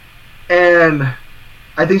 and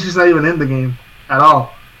I think she's not even in the game at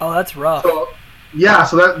all. Oh, that's rough. So yeah,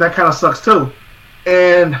 so that kind of sucks too.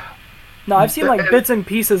 And, No, I've seen like and bits and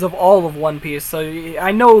pieces of all of One Piece, so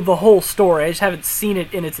I know the whole story. I just haven't seen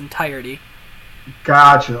it in its entirety.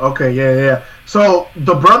 gotcha. Okay, yeah. So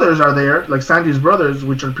the brothers are there, like Sanji's brothers,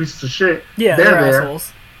 which are pieces of shit. Yeah, They're they're there.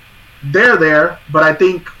 assholes. They're there, but I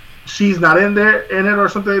think she's not in it or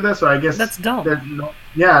something like that. So I guess That's dumb.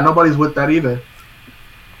 nobody's with that either.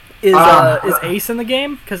 Is Ace in the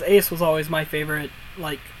game? Because Ace was always my favorite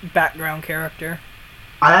like background character.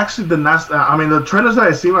 I actually did not. I mean, the trailers that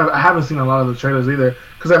I see, I haven't seen a lot of the trailers either.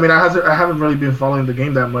 Because I mean, I haven't really been following the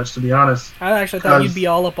game that much, to be honest. I actually thought you'd be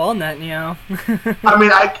all up on that, you know. I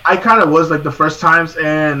mean, I kind of was like the first times,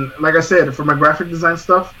 and like I said, for my graphic design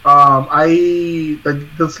stuff, like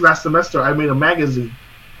this last semester I made a magazine,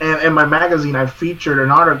 and in my magazine I featured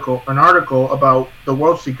an article about the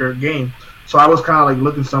World Seeker game. So I was kind of like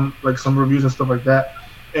looking some reviews and stuff like that,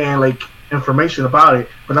 and like information about it.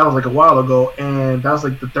 But that was like a while ago, and that was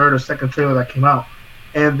like the third or second trailer that came out,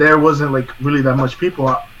 and there wasn't like really that much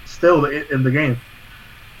people still in the game.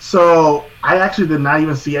 So I actually did not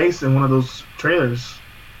even see Ace in one of those trailers.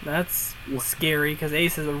 That's scary because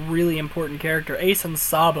Ace is a really important character. Ace and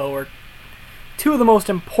Sabo are two of the most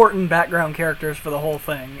important background characters for the whole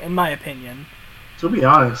thing, in my opinion. To be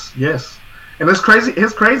honest, yes. And it's crazy.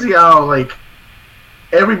 It's crazy how like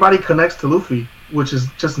everybody connects to Luffy, which is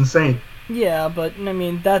just insane. Yeah, but I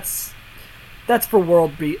mean that's for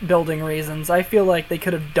building reasons. I feel like they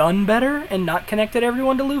could have done better and not connected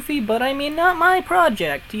everyone to Luffy, but I mean not my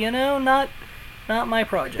project, you know, not my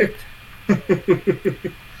project.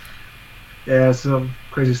 Yeah, it's some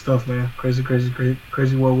crazy stuff, man. Crazy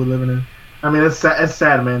world we're living in. I mean, it's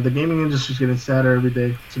sad, man. The gaming industry's getting sadder every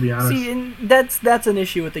day, to be honest. See, and that's an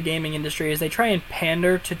issue with the gaming industry is they try and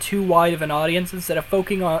pander to too wide of an audience instead of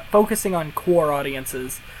focusing on core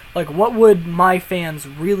audiences. Like, what would my fans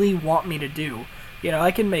really want me to do? You know, I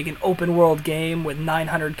can make an open world game with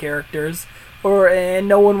 900 characters, and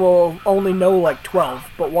no one will only know like 12.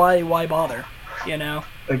 But why bother? You know?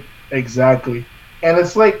 Like, exactly. And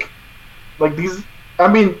it's like these.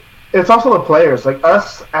 I mean, it's also the players. Like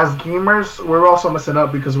us as gamers, we're also messing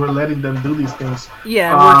up because we're letting them do these things.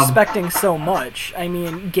 Yeah, and we're expecting so much. I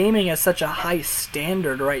mean, gaming is such a high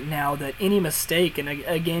standard right now that any mistake in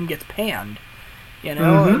a game gets panned. You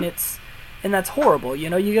know, and that's horrible.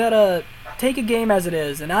 You know, you gotta take a game as it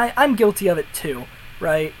is, and I'm guilty of it too,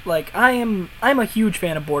 right? Like I'm a huge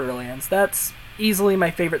fan of Borderlands. That's easily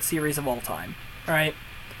my favorite series of all time, right?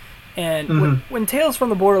 And when Tales from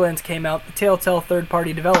the Borderlands came out, the Telltale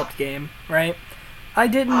third-party developed game, right? I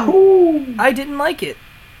didn't like it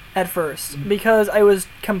at first because I was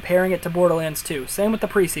comparing it to Borderlands 2. Same with the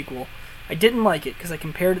pre-sequel. I didn't like it because I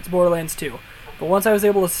compared it to Borderlands 2. But once I was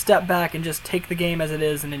able to step back and just take the game as it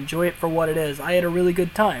is and enjoy it for what it is, I had a really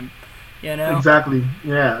good time. You know? Exactly.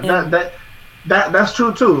 Yeah. And that's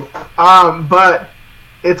true too. But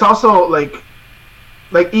it's also like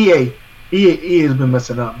EA. EA has been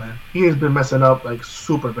messing up, man. EA has been messing up like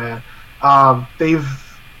super bad. They've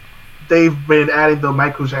been adding the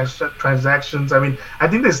microtransactions. I mean, I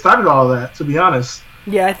think they started all that, to be honest.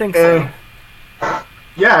 Yeah, I think so.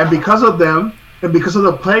 Yeah, and because of them, and because of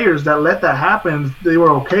the players that let that happen, they were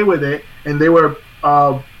okay with it, and they were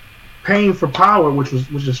paying for power, which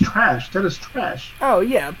is trash. That is trash. Oh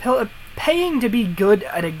yeah, paying to be good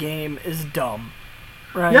at a game is dumb.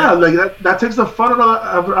 Right. Yeah, like that takes the fun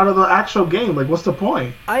out of the actual game. Like, what's the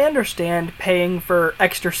point? I understand paying for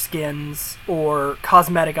extra skins or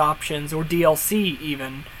cosmetic options or DLC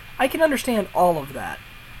even. I can understand all of that.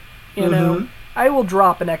 You know, I will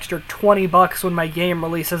drop an extra $20 when my game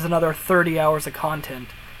releases another 30 hours of content.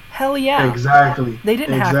 Hell yeah. Exactly. They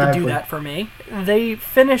didn't have to do that for me. They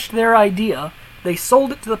finished their idea, they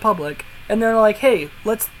sold it to the public, and they're like, hey,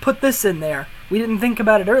 let's put this in there. We didn't think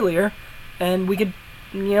about it earlier, and we could,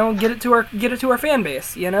 you know, get it to our fan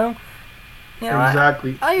base, you know?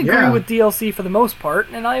 Exactly. I agree with DLC for the most part,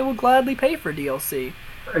 and I will gladly pay for DLC.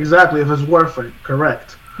 Exactly, if it's worth it,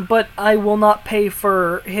 correct. But I will not pay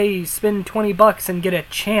for, hey, spend $20 and get a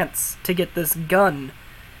chance to get this gun.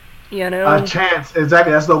 You A know, chance,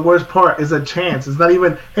 exactly. That's the worst part. Is a chance. It's not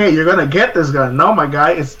even, hey, you're gonna get this gun. No, my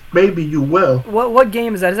guy. It's maybe you will. what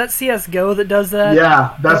game is that? Is that CS:GO that does that?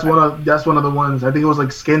 Yeah, Uh, that's one of the ones. I think it was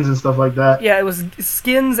like skins and stuff like that. Yeah, it was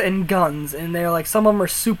skins and guns, and they're like some of them are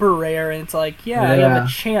super rare, and it's like, yeah, I have a Yeah,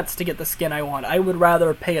 chance to get the skin I want. I would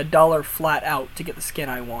rather pay $1 flat out to get the skin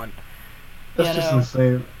I want. You that's just know,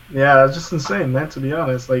 insane. Yeah, that's just insane, man. To be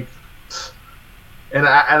honest, like, and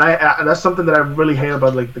that's something that I really hate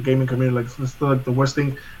about like the gaming community. Like, it's still like the worst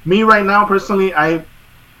thing. Me right now, personally, I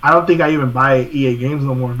don't think I even buy EA games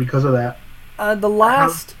no more because of that. the I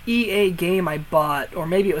kind of, last EA game I bought, or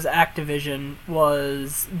maybe it was Activision,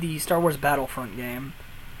 was the Star Wars Battlefront game.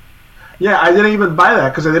 yeah, I didn't even buy that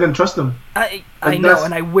because I didn't trust them. I Like know, that's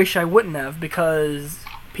and I wish I wouldn't have because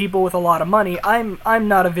people with a lot of money. I'm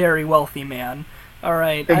not a very wealthy man. All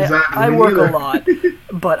right, exactly I me work a neither. lot,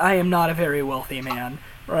 but I am not a very wealthy man.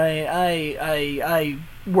 Right, I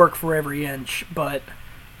work for every inch, but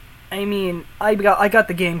I mean, I got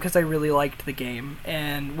the game because I really liked the game,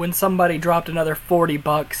 and when somebody dropped another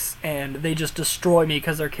 $40 and they just destroy me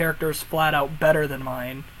because their character is flat out better than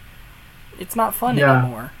mine, it's not fun Yeah,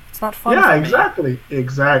 anymore. It's not fun yeah, for me.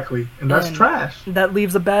 exactly, and that's And trash. that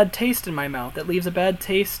leaves a bad taste in my mouth. That leaves a bad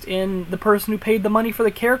taste in the person who paid the money for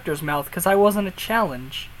the character's mouth because I wasn't a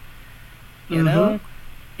challenge. You Hmm. know,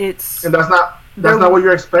 it's And that's they're not what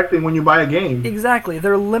you're expecting when you buy a game. exactly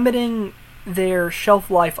they're limiting their shelf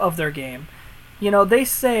life of their game. You know, they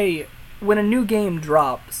say when a new game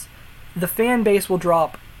drops, the fan base will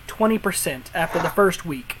drop 20% after the first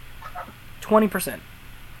week. 20%.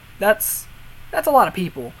 That's that's a lot of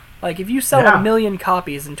people. Like if you sell a Yeah, million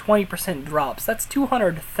copies and 20% drops, that's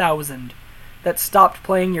 200,000 that stopped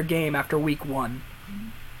playing your game after week 1.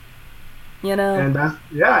 You know?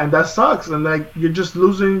 and that sucks. And like you're just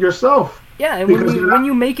losing yourself Yeah, and because you're when not.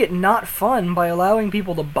 you make it not fun by allowing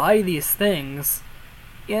people to buy these things,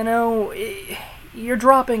 you know, you're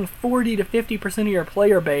dropping 40 to 50% of your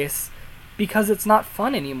player base because it's not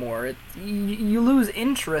fun anymore. You lose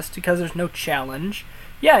interest because there's no challenge.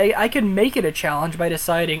 Yeah, I could make it a challenge by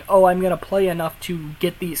deciding, oh, I'm going to play enough to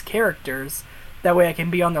get these characters. That way I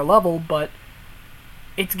can be on their level, but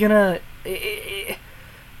it's gonna.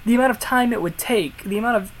 The amount of time it would take, the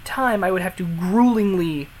amount of time I would have to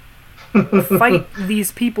gruelingly fight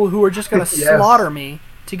these people who are just gonna Yes, slaughter me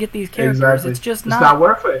to get these characters, exactly. it's just It's not not.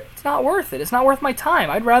 worth it. It's not worth it. It's not worth my time.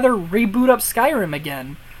 I'd rather reboot up Skyrim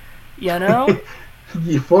again. You know?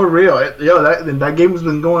 Yeah, for real, yo, that game's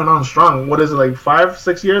been going on strong. What is it, like 5,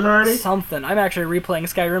 6 years already? Something. I'm actually replaying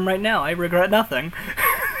Skyrim right now. I regret nothing.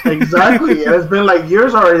 Exactly, and it's been like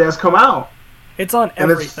years already that's come out, It's on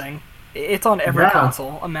and it's everything. It's on every yeah,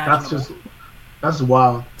 console that's imaginable. just that's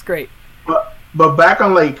wild. It's great. But back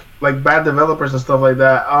on like bad developers and stuff like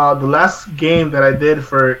that. The last game that I did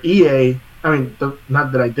for EA, I mean,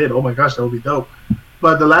 not that I did. Oh my gosh, that would be dope.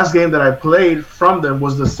 But the last game that I played from them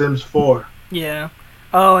was The Sims 4, Yeah.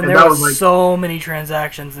 Oh, and and there that was was like, so many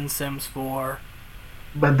transactions in Sims 4.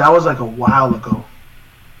 but that was like a while ago.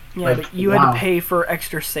 Yeah, Like but you had to wow, pay for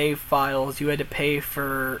extra save files. You had to pay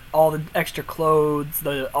for all the extra clothes,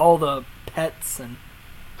 all the pets, and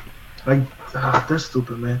like they're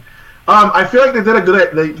stupid, man. I feel like they did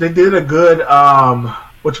a good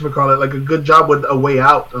what you call it, like a good job with A Way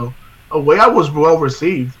Out though. A Way Out was well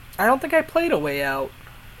received. I don't think I played A Way Out.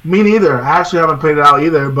 Me neither. I actually haven't played it out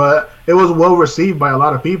either, but it was well received by a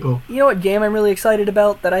lot of people. You know what game I'm really excited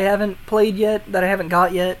about that I haven't played yet, that I haven't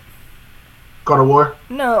got yet? God of War.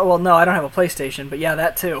 No, well, no, I don't have a PlayStation, but yeah,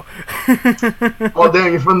 that too. Oh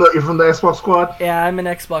damn, you're from the Xbox squad. Yeah, I'm an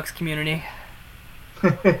Xbox community,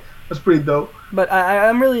 That's pretty dope. but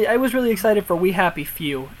I was really excited for We Happy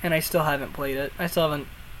Few, and I still haven't played it. I haven't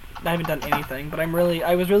done anything, but I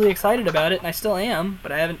was really excited about it, and I still am,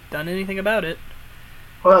 but I haven't done anything about it.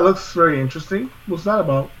 Well, that looks very interesting. What's that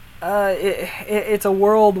about? It's a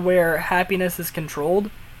world where happiness is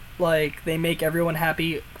controlled. Like, they make everyone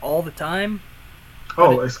happy all the time,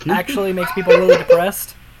 but Oh, it excuse me. actually makes people really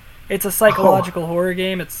depressed. It's a Oh, psychological horror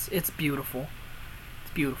game. It's beautiful.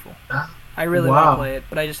 It's beautiful. that- I really want to wow. play it,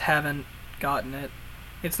 but I just haven't gotten it.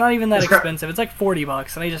 It's not even that It's kind, expensive. It's like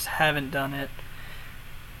 $40, and I just haven't done it.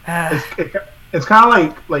 it's kind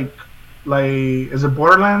of like is it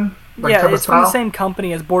Borderland like Yeah, type of it's from the style? same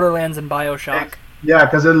company as Borderlands and BioShock. Yeah,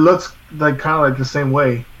 because it looks like kind of like the same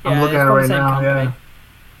way. I'm Yeah, looking it's at it from the right same now. company. Yeah,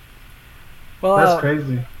 Well, that's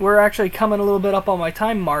crazy. we're actually coming a little bit up on my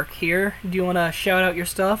time mark here. Do you want to shout out your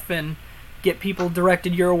stuff and get people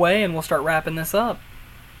directed your way, and we'll start wrapping this up?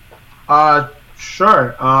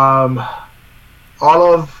 Sure.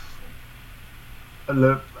 All of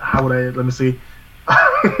how would I? Let me see.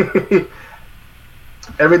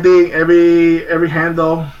 Everything, every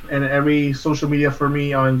handle and every social media for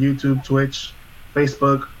me on YouTube, Twitch,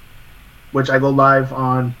 Facebook, which I go live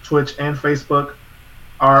on Twitch and Facebook,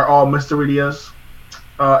 are all Mr. Rudiaz.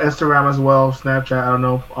 Instagram as well, Snapchat. I don't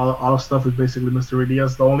know. All stuff is basically Mr.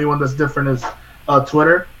 Rudiaz. The only one that's different is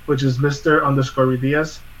Twitter, which is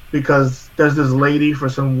Mr._Rudiaz, because there's this lady for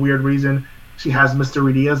some weird reason. She has Mr.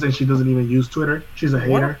 Rudiaz and she doesn't even use Twitter. She's a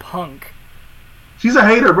hater. What a punk. She's a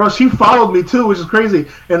hater, bro. She followed me too, which is crazy.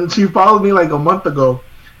 And she followed me like a month ago.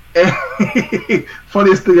 And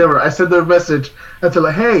funniest thing ever. I sent her a message. I tell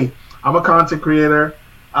her, "Hey, I'm a content creator.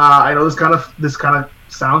 I know this kind of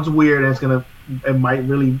sounds weird, and it might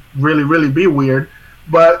really be weird.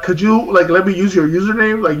 But could you like let me use your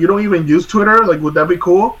username? Like you don't even use Twitter. Like would that be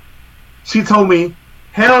cool?" She told me,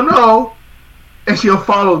 "Hell no," and she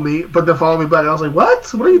unfollowed me, but then followed me back. I was like,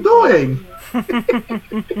 "What? What are you doing?"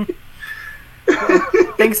 Well,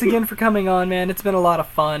 thanks again for coming on, man. It's been a lot of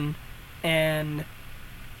fun, and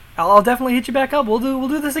I'll definitely hit you back up. We'll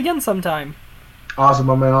do this again sometime. Awesome,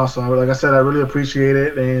 my man. Awesome. Like I said, I really appreciate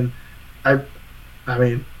it, and I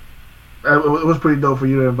mean, it was pretty dope for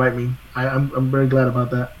you to invite me. I'm very glad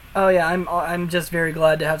about that. Oh yeah, I'm just very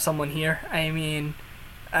glad to have someone here. I mean,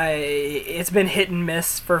 it's been hit and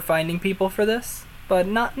miss for finding people for this, but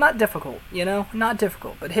not difficult, you know, not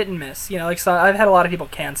difficult, but hit and miss. You know, like so I've had a lot of people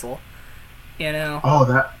cancel. You know. Oh,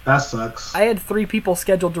 that sucks. I had 3 people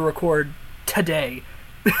scheduled to record today.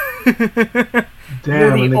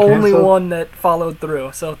 Damn, you're the only one that followed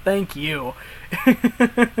through, so thank you.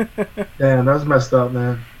 Damn, that's messed up,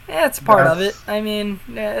 man. Yeah, it's part of it. I mean,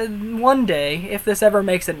 one day, if this ever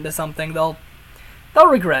makes it into something, they'll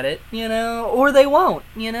regret it, you know, or they won't,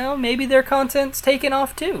 you know. Maybe their content's taken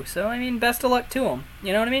off too. So I mean, best of luck to them.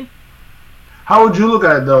 You know what I mean? How would you look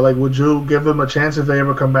at it though? Like, would you give them a chance if they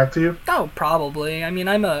ever come back to you? Oh, probably. I mean,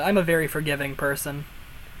 I'm a very forgiving person.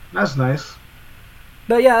 That's nice.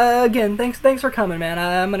 But yeah, again, thanks for coming, man.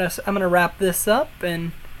 I'm gonna wrap this up,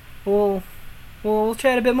 and we'll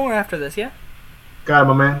chat a bit more after this. Yeah. Got it,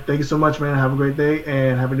 my man. Thank you so much, man. Have a great day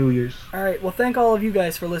and Happy New Year's. All right. Well, thank all of you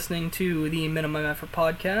guys for listening to the Minimum Effort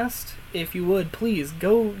podcast. If you would, please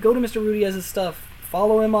go to Mr. Rudiaz's stuff.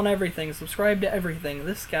 Follow him on everything. Subscribe to everything.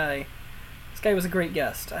 This guy was a great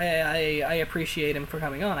guest. I appreciate him for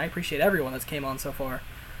coming on. I appreciate everyone that's came on so far.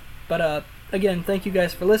 But again, thank you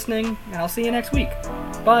guys for listening, and I'll see you next week.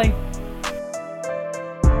 Bye.